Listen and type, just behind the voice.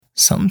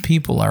Some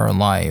people are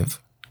alive,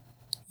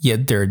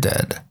 yet they're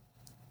dead.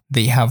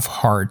 They have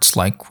hearts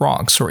like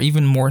rocks or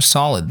even more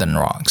solid than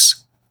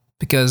rocks.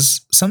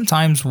 Because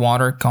sometimes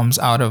water comes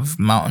out of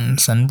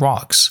mountains and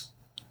rocks.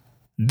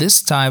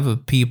 This type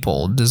of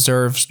people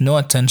deserves no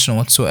attention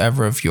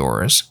whatsoever of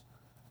yours.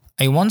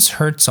 I once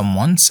heard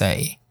someone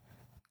say,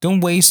 "Don't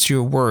waste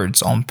your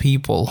words on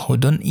people who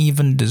don't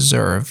even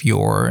deserve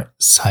your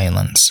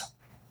silence."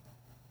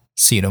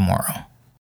 See you tomorrow.